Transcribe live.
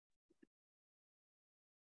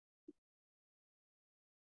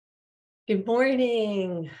Good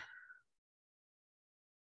morning.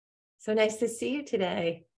 So nice to see you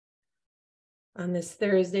today on this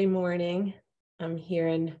Thursday morning. I'm here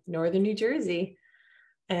in northern New Jersey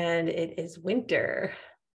and it is winter.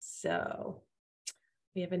 So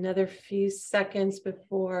we have another few seconds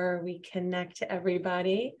before we connect to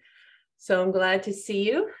everybody. So I'm glad to see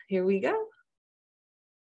you. Here we go.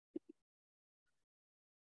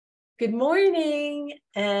 Good morning,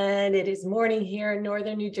 and it is morning here in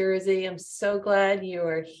northern New Jersey. I'm so glad you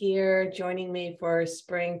are here joining me for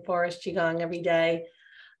Spring Forest Qigong every day.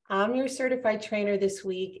 I'm your certified trainer this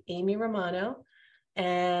week, Amy Romano,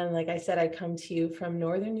 and like I said, I come to you from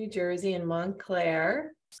northern New Jersey in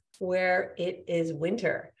Montclair, where it is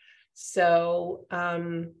winter. So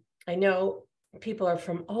I know people are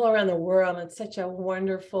from all around the world. It's such a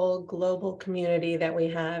wonderful global community that we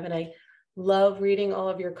have, and I love reading all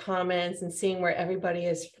of your comments and seeing where everybody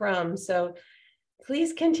is from. So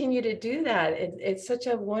please continue to do that. It's such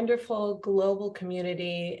a wonderful global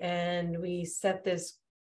community, and we set this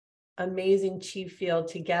amazing chi field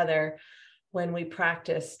together when we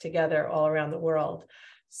practice together all around the world.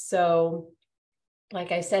 So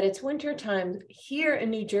like I said, it's winter time here in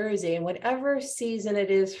New Jersey, and whatever season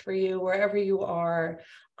it is for you, wherever you are,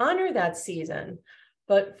 honor that season.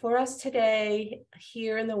 But for us today,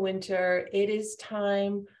 here in the winter, it is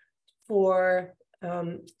time for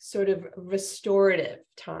sort of restorative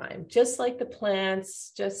time, just like the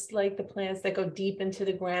plants that go deep into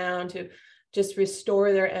the ground to just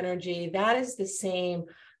restore their energy. That is the same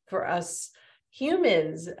for us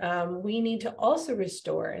humans. We need to also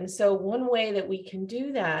restore. And so one way that we can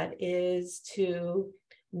do that is to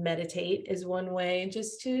meditate, is one way,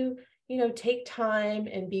 just to, take time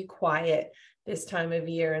and be quiet this time of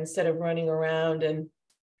year instead of running around and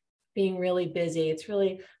being really busy. It's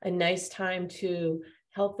really a nice time to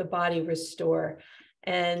help the body restore.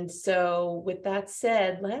 And so with that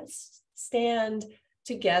said, let's stand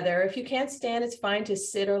together. If you can't stand, it's fine to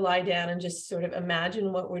sit or lie down and just sort of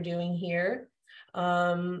imagine what we're doing here.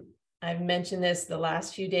 I've mentioned this the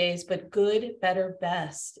last few days, but good, better,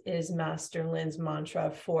 best is Master Lin's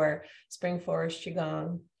mantra for Spring Forest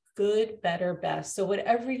Qigong. Good, better, best. So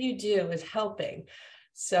whatever you do is helping.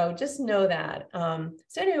 So just know that.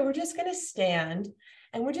 So anyway, we're just going to stand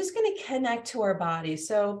and we're just going to connect to our body.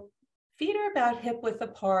 So feet are about hip width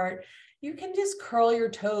apart. You can just curl your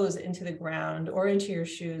toes into the ground or into your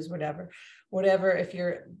shoes, whatever. If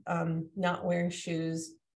you're not wearing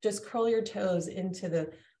shoes, just curl your toes into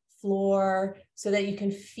the floor so that you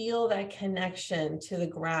can feel that connection to the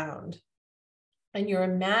ground. And you're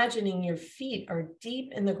imagining your feet are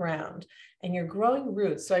deep in the ground and you're growing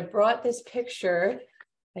roots. So I brought this picture.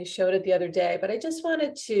 I showed it the other day, but I just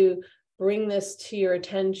wanted to bring this to your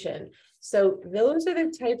attention. So those are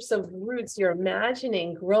the types of roots you're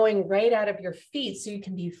imagining growing right out of your feet so you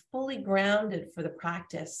can be fully grounded for the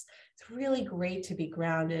practice. It's really great to be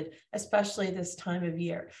grounded, especially this time of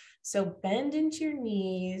year. So bend into your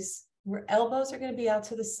knees. Your elbows are going to be out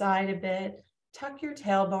to the side a bit. Tuck your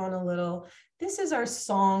tailbone a little. This is our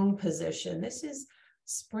song position. This is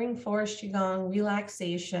Spring Forest Qigong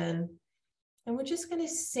relaxation. And we're just going to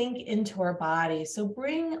sink into our body. So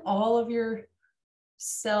bring all of your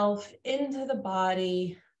self into the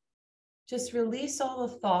body. Just release all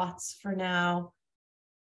the thoughts for now.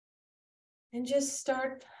 And just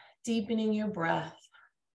start deepening your breath.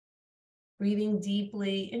 Breathing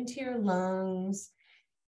deeply into your lungs.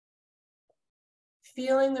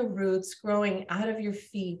 Feeling the roots growing out of your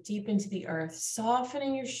feet deep into the earth.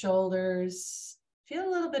 Softening your shoulders. Feel a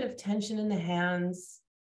little bit of tension in the hands.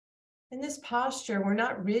 In this posture, we're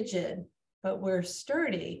not rigid, but we're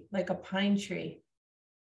sturdy like a pine tree.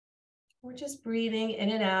 We're just breathing in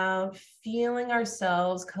and out, feeling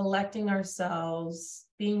ourselves, collecting ourselves,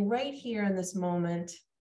 being right here in this moment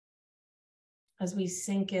as we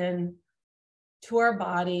sink in to our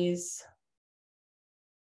bodies.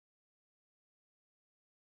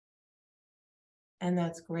 And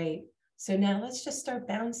that's great. So now let's just start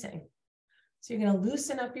bouncing. So you're going to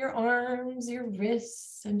loosen up your arms, your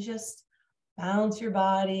wrists, and just bounce your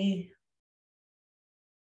body.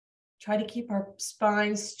 Try to keep our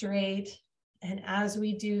spine straight. And as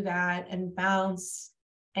we do that and bounce,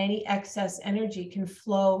 any excess energy can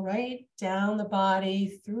flow right down the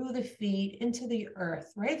body, through the feet, into the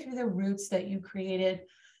earth, right through the roots that you created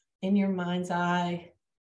in your mind's eye.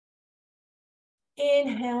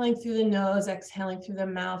 Inhaling through the nose, exhaling through the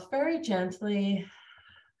mouth, very gently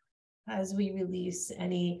as we release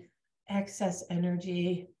any excess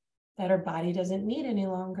energy that our body doesn't need any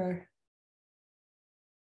longer.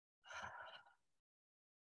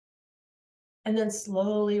 And then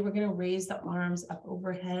slowly we're going to raise the arms up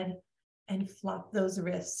overhead. and flop those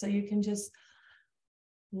wrists. So you can just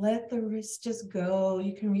let the wrists just go.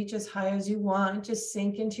 You can reach as high as you want. Just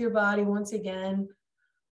sink into your body once again.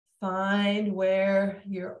 Find where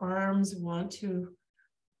your arms want to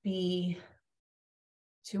be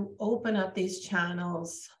to open up these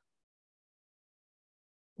channels.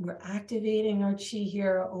 We're activating our chi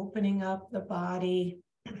here, opening up the body,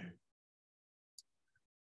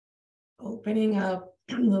 opening up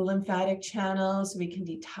the lymphatic channels so we can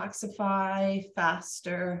detoxify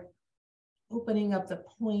faster, opening up the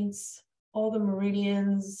points, all the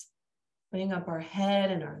meridians, opening up our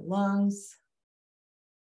head and our lungs.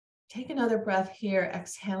 Take another breath here,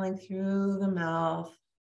 exhaling through the mouth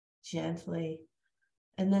gently,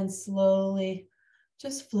 and then slowly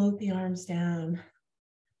just float the arms down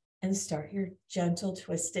and start your gentle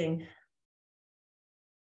twisting.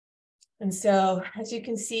 And so, as you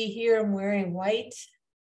can see here, I'm wearing white.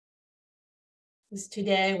 This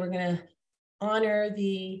today, we're going to honor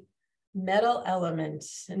the metal element.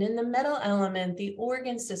 And in the metal element, the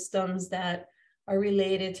organ systems that are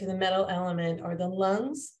related to the metal element are the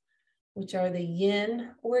lungs, which are the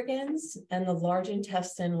yin organs, and the large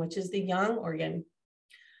intestine, which is the yang organ.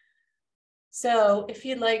 So if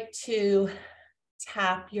you'd like to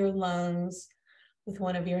tap your lungs with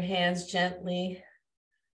one of your hands gently,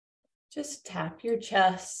 just tap your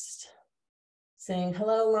chest, saying,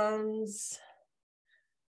 hello, lungs.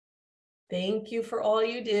 Thank you for all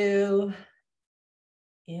you do.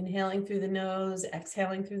 Inhaling through the nose,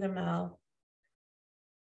 exhaling through the mouth.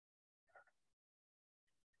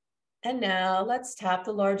 And now let's tap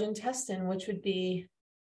the large intestine, which would be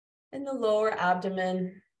in the lower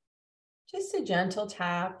abdomen. Just a gentle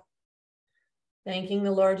tap, thanking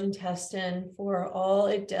the large intestine for all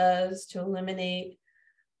it does to eliminate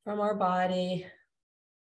from our body,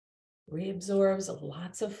 reabsorbs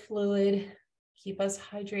lots of fluid, keep us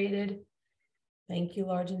hydrated. Thank you,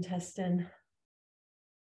 large intestine.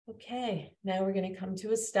 Okay, now we're going to come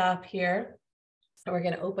to a stop here. And we're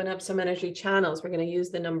going to open up some energy channels. We're going to use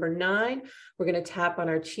the number 9. We're going to tap on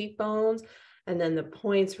our cheekbones and then the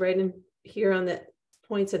points right in here on the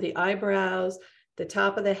points of the eyebrows, the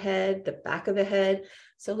top of the head, the back of the head.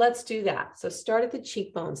 So let's do that. So start at the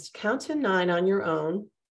cheekbones. Count to 9 on your own.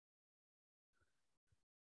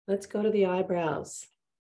 Let's go to the eyebrows.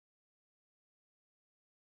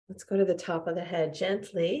 Let's go to the top of the head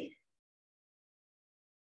gently.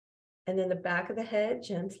 And then the back of the head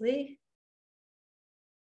gently.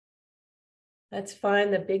 Let's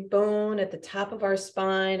find the big bone at the top of our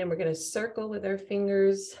spine, and we're going to circle with our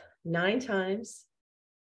fingers 9 times,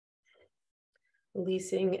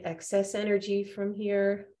 releasing excess energy from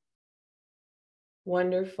here.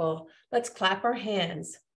 Wonderful. Let's clap our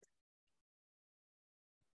hands.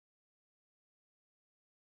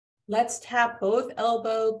 Let's tap both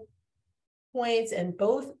elbow points and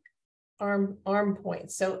both arm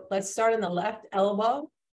points. So let's start on the left elbow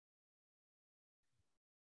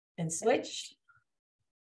and switch.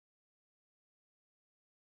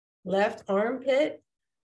 Left armpit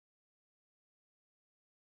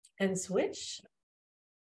and switch.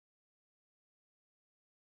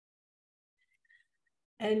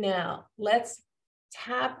 And now let's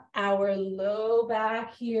tap our low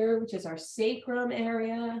back here, which is our sacrum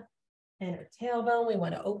area, and our tailbone. We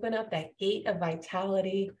want to open up that gate of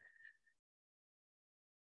vitality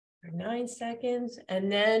for 9 seconds.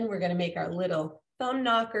 And then we're going to make our little thumb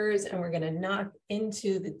knockers, and we're going to knock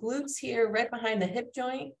into the glutes here, right behind the hip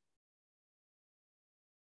joint.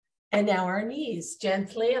 And now our knees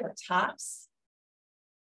gently on the tops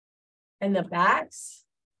and the backs.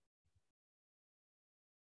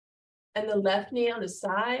 And the left knee on the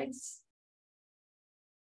sides.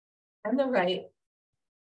 And the right.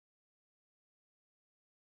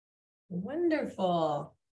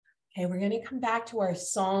 Wonderful. Okay, we're going to come back to our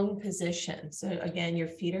song position. So again, your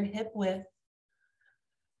feet are hip width.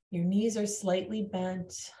 Your knees are slightly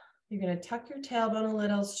bent. You're going to tuck your tailbone a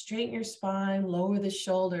little, straighten your spine, lower the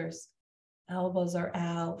shoulders. Elbows are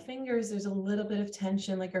out. Fingers, there's a little bit of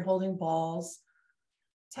tension like you're holding balls.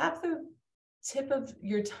 Tap the tip of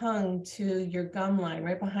your tongue to your gum line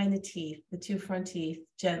right behind the teeth, the 2 front teeth,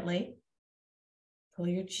 gently. Pull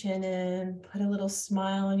your chin in, put a little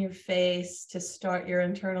smile on your face to start your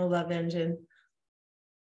internal love engine.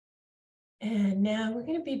 And now we're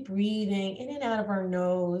going to be breathing in and out of our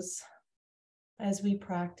nose as we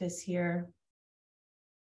practice here.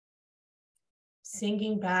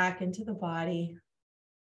 Sinking back into the body.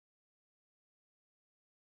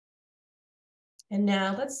 And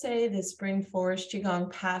now let's say the Spring Forest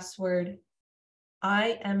Qigong password.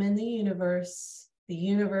 I am in the universe. The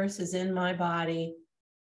universe is in my body.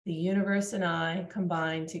 the universe and I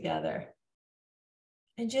combined together.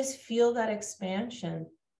 And just feel that expansion.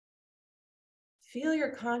 Feel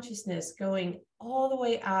your consciousness going all the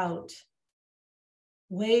way out,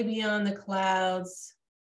 way beyond the clouds,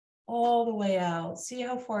 all the way out. See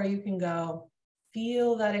how far you can go.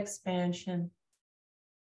 Feel that expansion.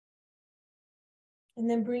 And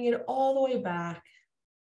then bring it all the way back,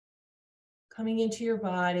 coming into your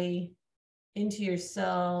body, into your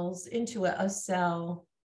cells, into a cell,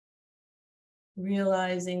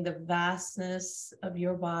 realizing the vastness of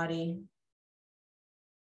your body.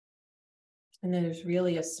 And then there's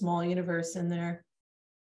really a small universe in there.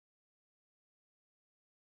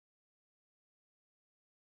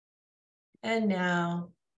 And now,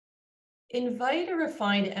 invite a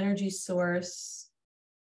refined energy source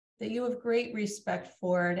that you have great respect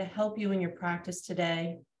for to help you in your practice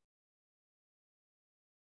today.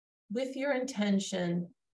 With your intention,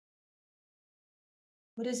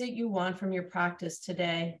 what is it you want from your practice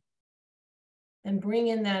today? And bring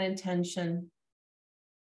in that intention.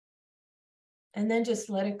 And then just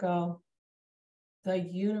let it go. The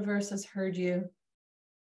universe has heard you.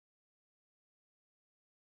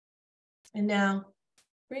 And now,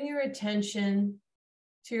 bring your attention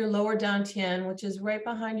to your lower dantian, which is right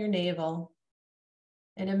behind your navel.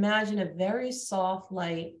 And imagine a very soft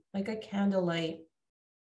light, like a candlelight,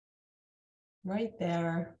 right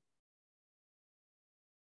there.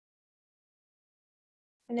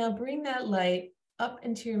 And now bring that light up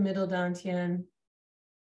into your middle dantian,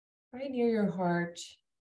 right near your heart,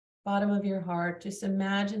 bottom of your heart. Just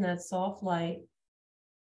imagine that soft light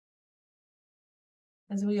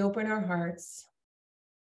as we open our hearts.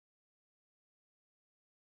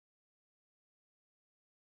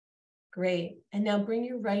 Great. And now bring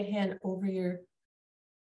your right hand over your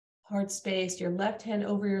heart space, your left hand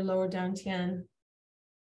over your lower dantian.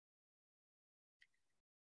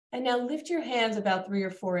 And now lift your hands about 3 or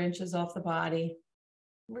 4 inches off the body.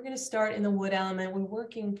 We're going to start in the wood element. We're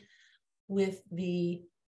working with the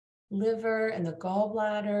liver and the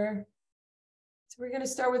gallbladder. So we're going to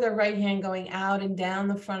start with our right hand going out and down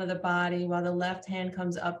the front of the body while the left hand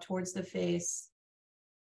comes up towards the face.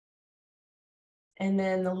 And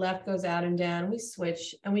then the left goes out and down. We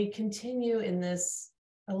switch and we continue in this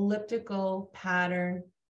elliptical pattern,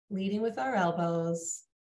 leading with our elbows.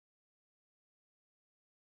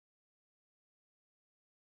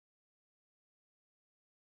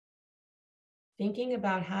 Thinking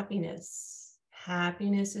about happiness.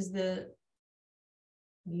 Happiness is the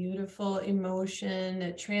beautiful emotion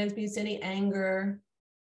that transmutes any anger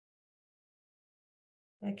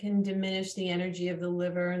that can diminish the energy of the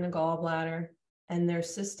liver and the gallbladder and their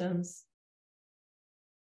systems.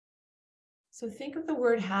 So think of the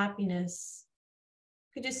word happiness.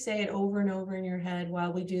 You could just say it over and over in your head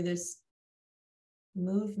while we do this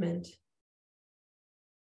movement.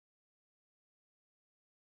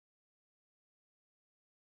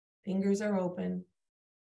 Fingers are open.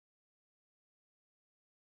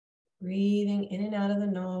 Breathing in and out of the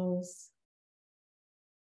nose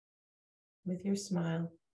with your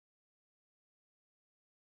smile.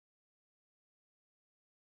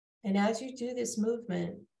 And as you do this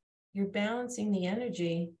movement, you're balancing the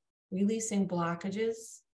energy, releasing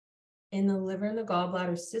blockages in the liver and the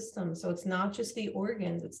gallbladder system. So it's not just the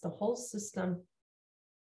organs, it's the whole system.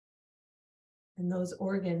 And those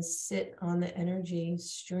organs sit on the energy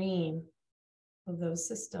stream of those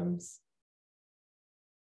systems.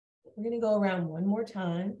 We're going to go around one more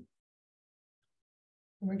time.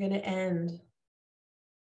 And we're going to end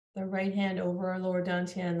the right hand over our lower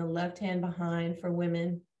dantian, the left hand behind for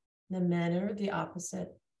women. The men are the opposite.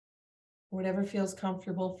 Whatever feels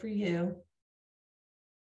comfortable for you.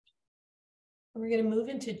 And we're going to move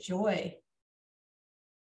into joy.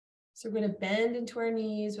 So we're going to bend into our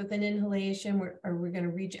knees with an inhalation, we're going to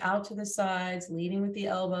reach out to the sides, leading with the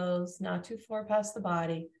elbows, not too far past the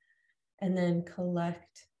body, and then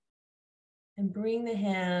collect and bring the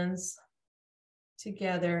hands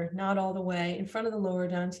together, not all the way, in front of the lower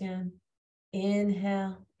dantian.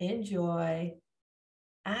 Inhale, enjoy,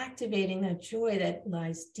 activating that joy that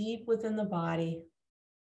lies deep within the body.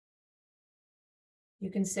 You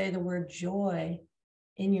can say the word joy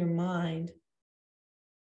in your mind.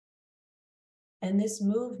 And this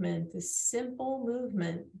movement, this simple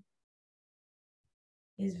movement,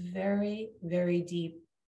 is very, very deep,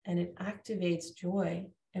 and it activates joy.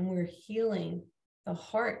 And we're healing the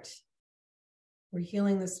heart. We're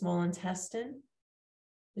healing the small intestine,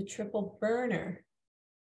 the triple burner,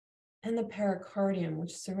 and the pericardium,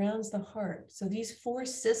 which surrounds the heart. So these 4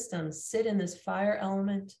 systems sit in this fire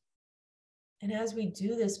element. And as we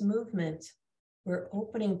do this movement, we're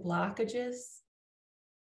opening blockages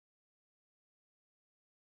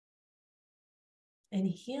and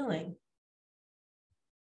healing.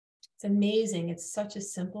 It's amazing. It's such a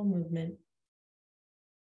simple movement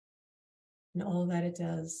and all that it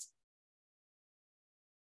does.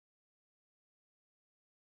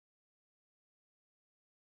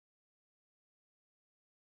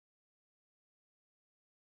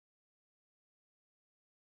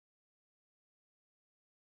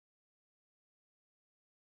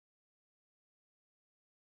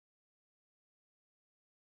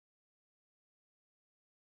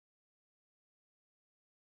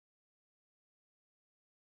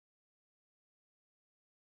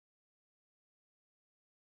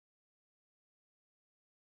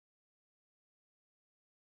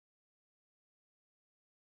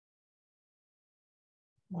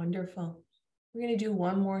 Wonderful. We're going to do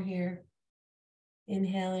one more here.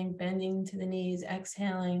 Inhaling, bending to the knees,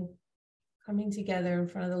 exhaling, coming together in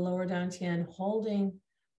front of the lower dantian, holding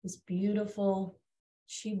this beautiful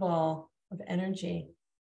chi ball of energy.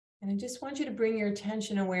 And I just want you to bring your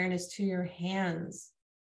attention awareness to your hands.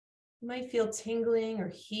 You might feel tingling or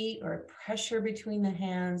heat or pressure between the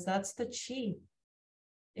hands. That's the chi.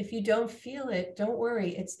 If you don't feel it, don't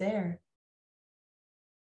worry, it's there.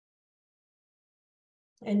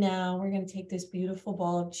 And now we're going to take this beautiful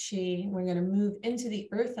ball of chi. We're going to move into the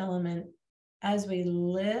earth element as we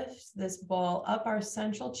lift this ball up our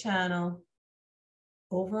central channel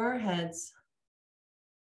over our heads.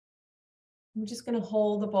 I'm just going to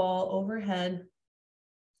hold the ball overhead,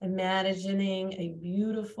 imagining a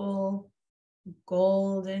beautiful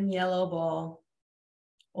golden yellow ball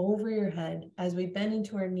over your head as we bend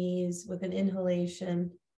into our knees with an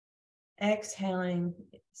inhalation, exhaling,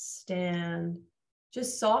 stand.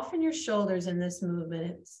 Just soften your shoulders in this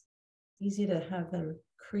movement. It's easy to have them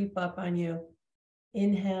creep up on you.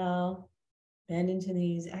 Inhale, bend into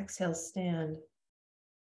knees, exhale, stand.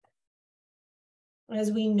 As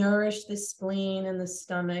we nourish the spleen and the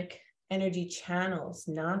stomach, energy channels,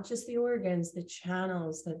 not just the organs, the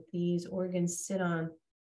channels that these organs sit on.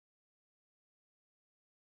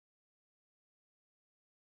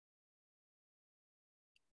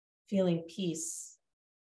 Feeling peace.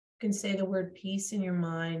 You can say the word peace in your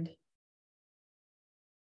mind,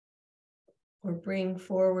 or bring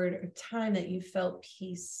forward a time that you felt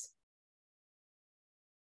peace.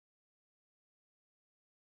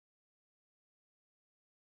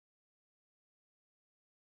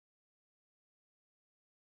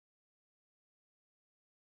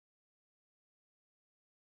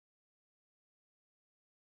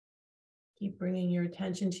 Keep bringing your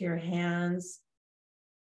attention to your hands.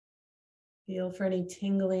 Feel for any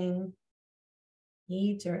tingling,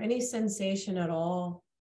 heat, or any sensation at all.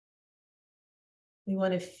 We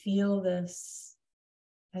want to feel this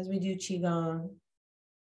as we do Qigong.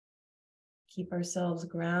 Keep ourselves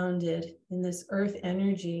grounded in this earth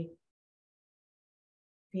energy,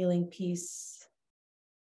 feeling peace.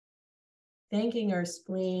 Thanking our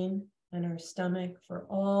spleen and our stomach for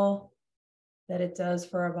all that it does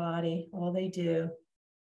for our body, all they do.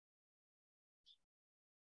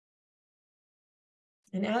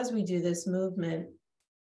 And as we do this movement,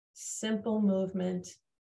 simple movement,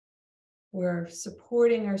 we're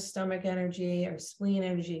supporting our stomach energy, our spleen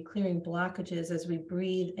energy, clearing blockages as we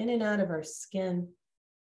breathe in and out of our skin.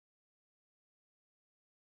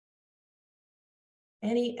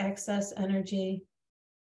 Any excess energy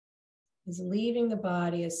is leaving the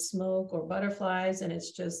body as smoke or butterflies, and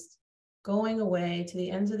it's just going away to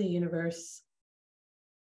the ends of the universe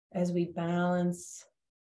as we balance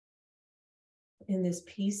in this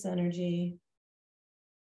peace energy.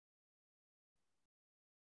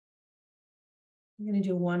 I'm going to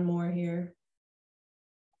do one more here.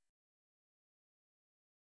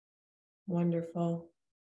 Wonderful.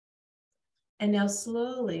 And now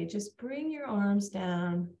slowly, just bring your arms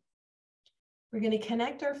down. We're going to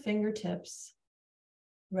connect our fingertips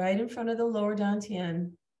right in front of the lower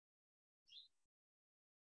dantian.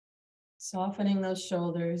 Softening those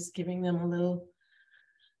shoulders, giving them a little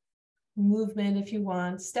movement if you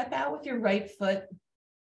want. Step out with your right foot.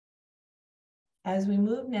 As we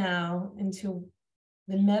move now into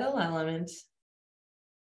the metal element,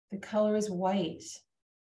 the color is white.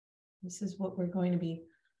 This is what we're going to be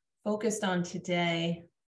focused on today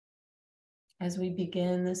as we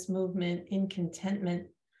begin this movement in contentment.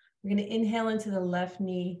 We're going to inhale into the left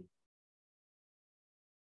knee.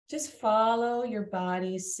 Just follow your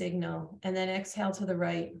body's signal and then exhale to the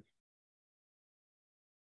right.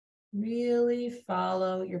 Really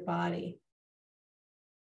follow your body.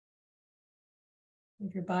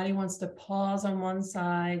 If your body wants to pause on one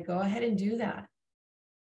side, go ahead and do that.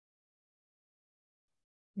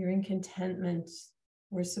 You're in contentment.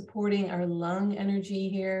 We're supporting our lung energy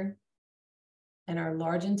here. and our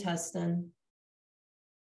large intestine,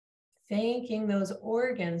 thanking those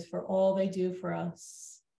organs for all they do for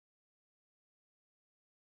us.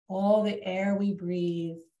 All the air we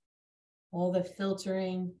breathe, all the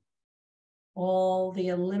filtering, all the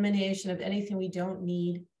elimination of anything we don't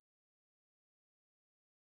need.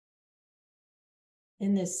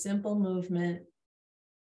 In this simple movement,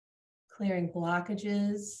 clearing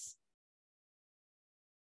blockages,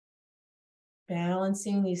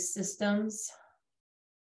 balancing these systems.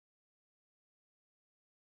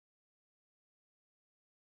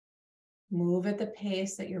 Move at the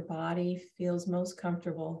pace that your body feels most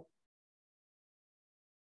comfortable.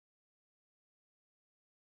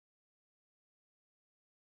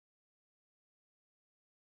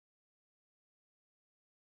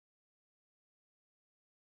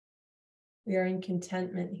 We are in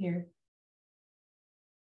contentment here.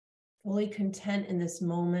 Fully content in this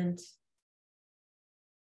moment.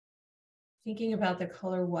 Thinking about the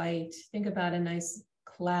color white, think about a nice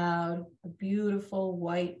cloud, a beautiful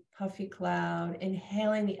white puffy cloud,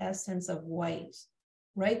 inhaling the essence of white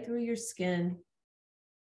right through your skin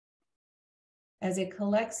as it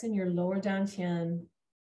collects in your lower dantian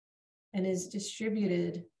and is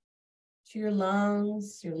distributed to your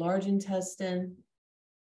lungs, your large intestine,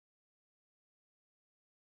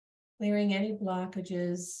 clearing any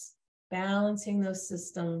blockages, balancing those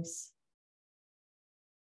systems.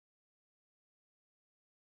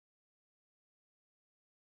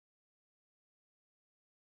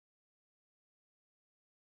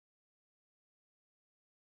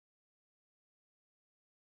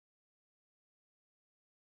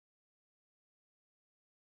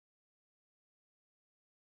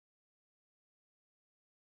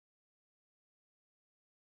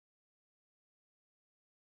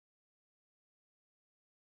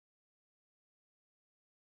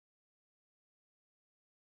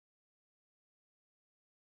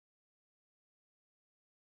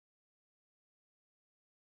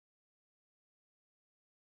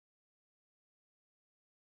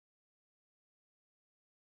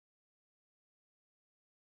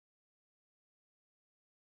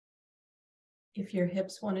 If your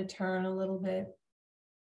hips want to turn a little bit,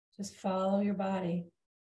 just follow your body.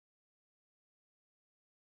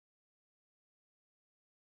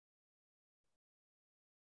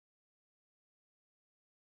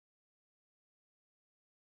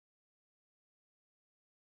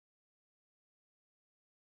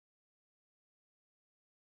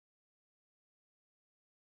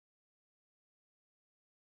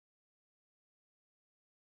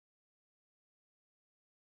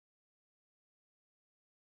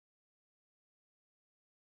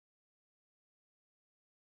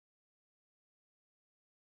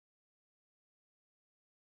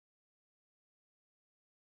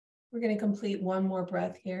 We're going to complete one more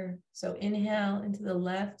breath here. So inhale into the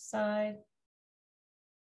left side.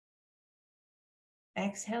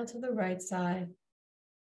 Exhale to the right side.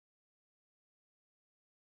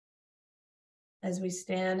 As we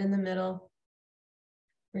stand in the middle,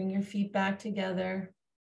 bring your feet back together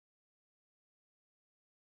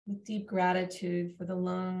with deep gratitude for the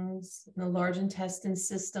lungs and the large intestine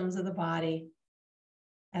systems of the body.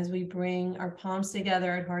 As we bring our palms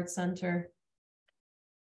together at heart center,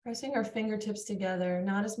 pressing our fingertips together,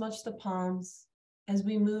 not as much the palms, as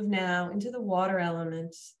we move now into the water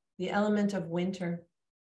element, the element of winter,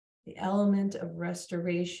 the element of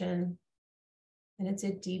restoration, and it's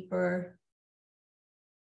a deeper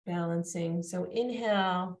balancing. So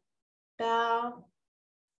inhale, bow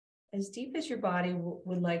as deep as your body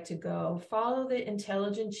would like to go. Follow the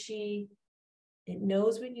intelligent chi. It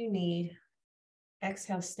knows what you need.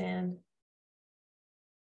 Exhale, stand.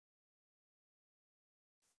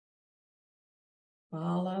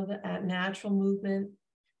 Follow the natural movement.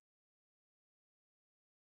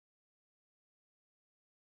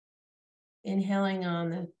 Inhaling on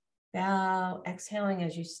the bow, exhaling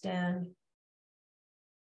as you stand.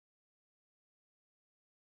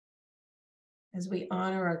 As we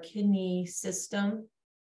honor our kidney system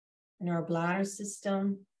and our bladder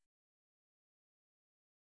system,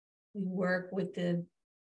 we work with the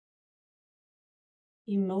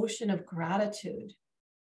emotion of gratitude.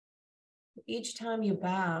 Each time you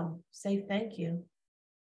bow, say thank you.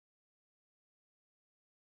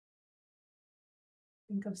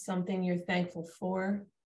 Think of something you're thankful for.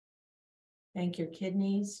 Thank your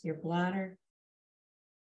kidneys, your bladder.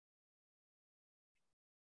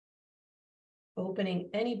 Opening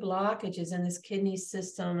any blockages in this kidney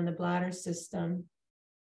system and the bladder system.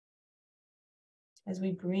 As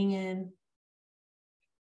we bring in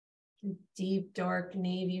deep, dark,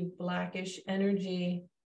 navy, blackish energy,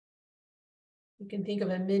 You can think of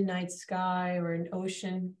a midnight sky or an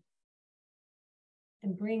ocean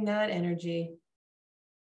and bring that energy,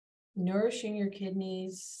 nourishing your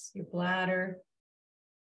kidneys, your bladder,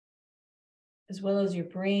 as well as your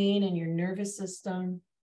brain and your nervous system.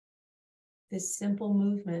 This simple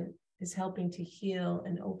movement is helping to heal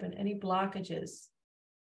and open any blockages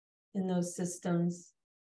in those systems.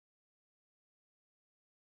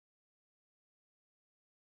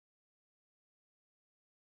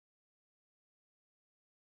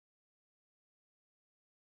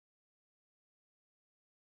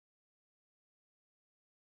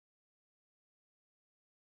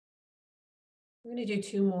 We're going to do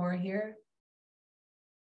 2 more here.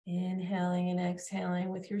 Inhaling and exhaling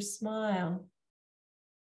with your smile.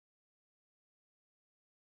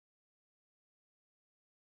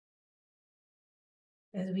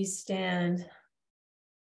 As we stand,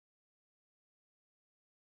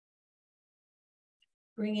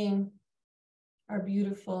 bringing our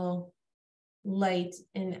beautiful light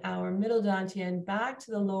in our middle dantian back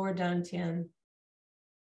to the lower dantian.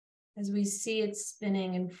 As we see it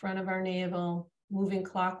spinning in front of our navel, moving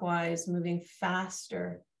clockwise, moving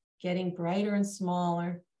faster, getting brighter and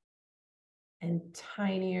smaller and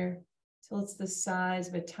tinier till it's the size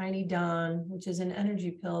of a tiny dawn, which is an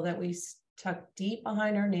energy pill that we tuck deep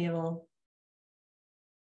behind our navel.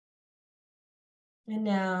 And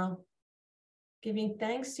now, giving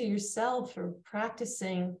thanks to yourself for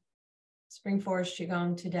practicing Spring Forest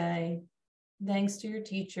Qigong today. Thanks to your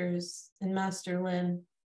teachers and Master Lin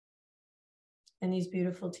and these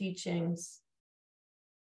beautiful teachings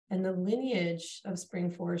and the lineage of Spring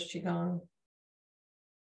Forest Qigong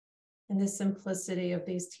and the simplicity of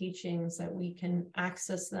these teachings, that we can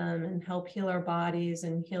access them and help heal our bodies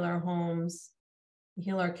and heal our homes, and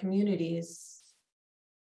heal our communities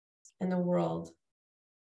and the world.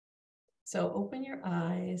 So open your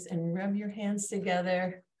eyes and rub your hands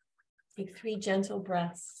together. Take 3 gentle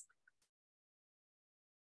breaths.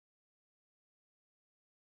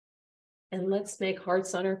 And let's make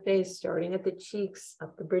hearts on our face, starting at the cheeks,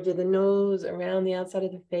 up the bridge of the nose, around the outside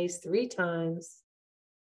of the face 3 times.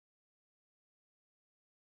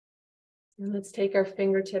 And let's take our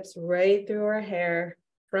fingertips right through our hair,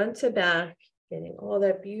 front to back, getting all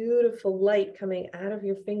that beautiful light coming out of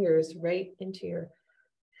your fingers right into your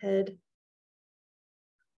head.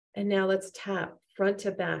 And now let's tap front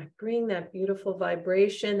to back. Bring that beautiful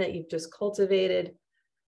vibration that you've just cultivated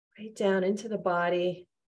right down into the body.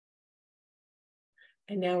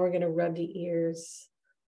 And now we're going to rub the ears.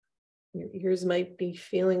 Your ears might be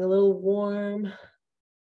feeling a little warm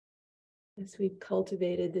as we've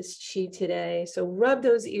cultivated this qi today. So rub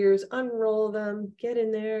those ears, unroll them, get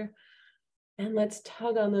in there, and let's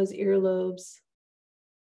tug on those earlobes.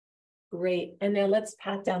 Great. And now let's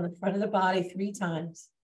pat down the front of the body 3 times.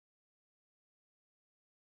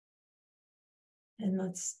 And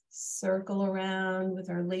let's circle around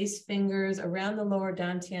with our lace fingers around the lower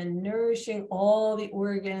dantian, nourishing all the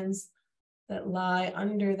organs that lie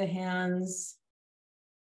under the hands.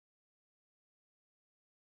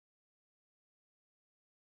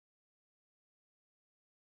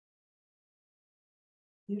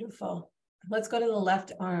 Beautiful. Let's go to the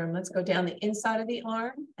left arm. Let's go down the inside of the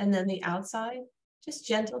arm and then the outside. Just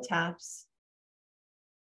gentle taps.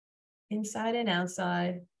 Inside and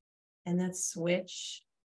outside. And let's switch.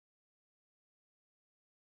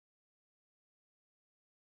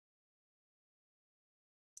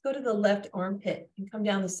 Let's go to the left armpit and come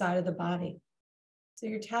down the side of the body. So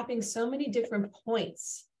you're tapping so many different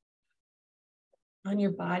points on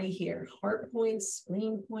your body here. Heart points,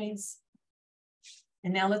 spleen points.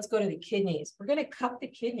 And now let's go to the kidneys. We're going to cup the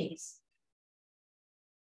kidneys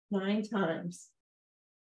 9 times.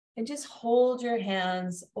 And just hold your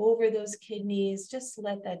hands over those kidneys. Just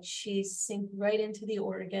let that qi sink right into the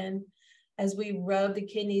organ as we rub the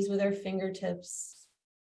kidneys with our fingertips.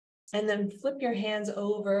 And then flip your hands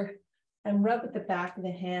over and rub at the back of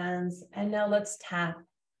the hands. And now let's tap.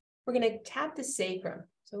 We're going to tap the sacrum.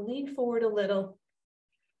 So lean forward a little.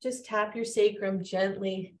 Just tap your sacrum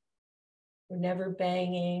gently. We're never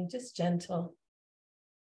banging, just gentle.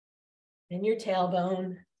 And your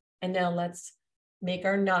tailbone. And now let's make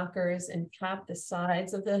our knockers and tap the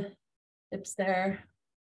sides of the hips there.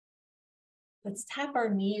 Let's tap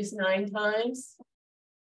our knees 9 times.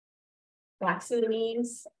 Backs of the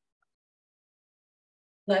knees.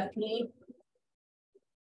 Left knee.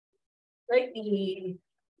 Right knee.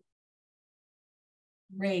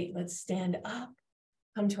 Great, let's stand up.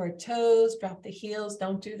 Come to our toes, drop the heels.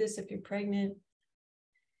 Don't do this if you're pregnant.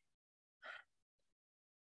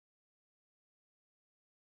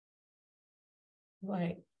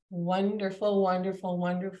 Right. Wonderful, wonderful,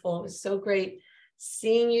 wonderful. It was so great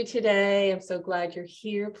seeing you today. I'm so glad you're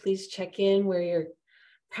here. Please check in where you're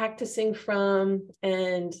practicing from.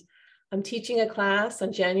 And I'm teaching a class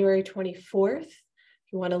on January 24th.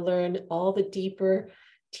 If you want to learn all the deeper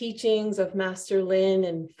teachings of Master Lin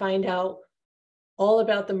and find out all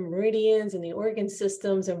about the meridians and the organ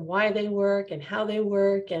systems and why they work and how they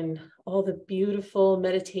work and all the beautiful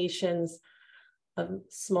meditations of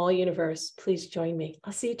small universe, please join me.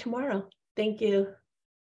 I'll see you tomorrow. Thank you.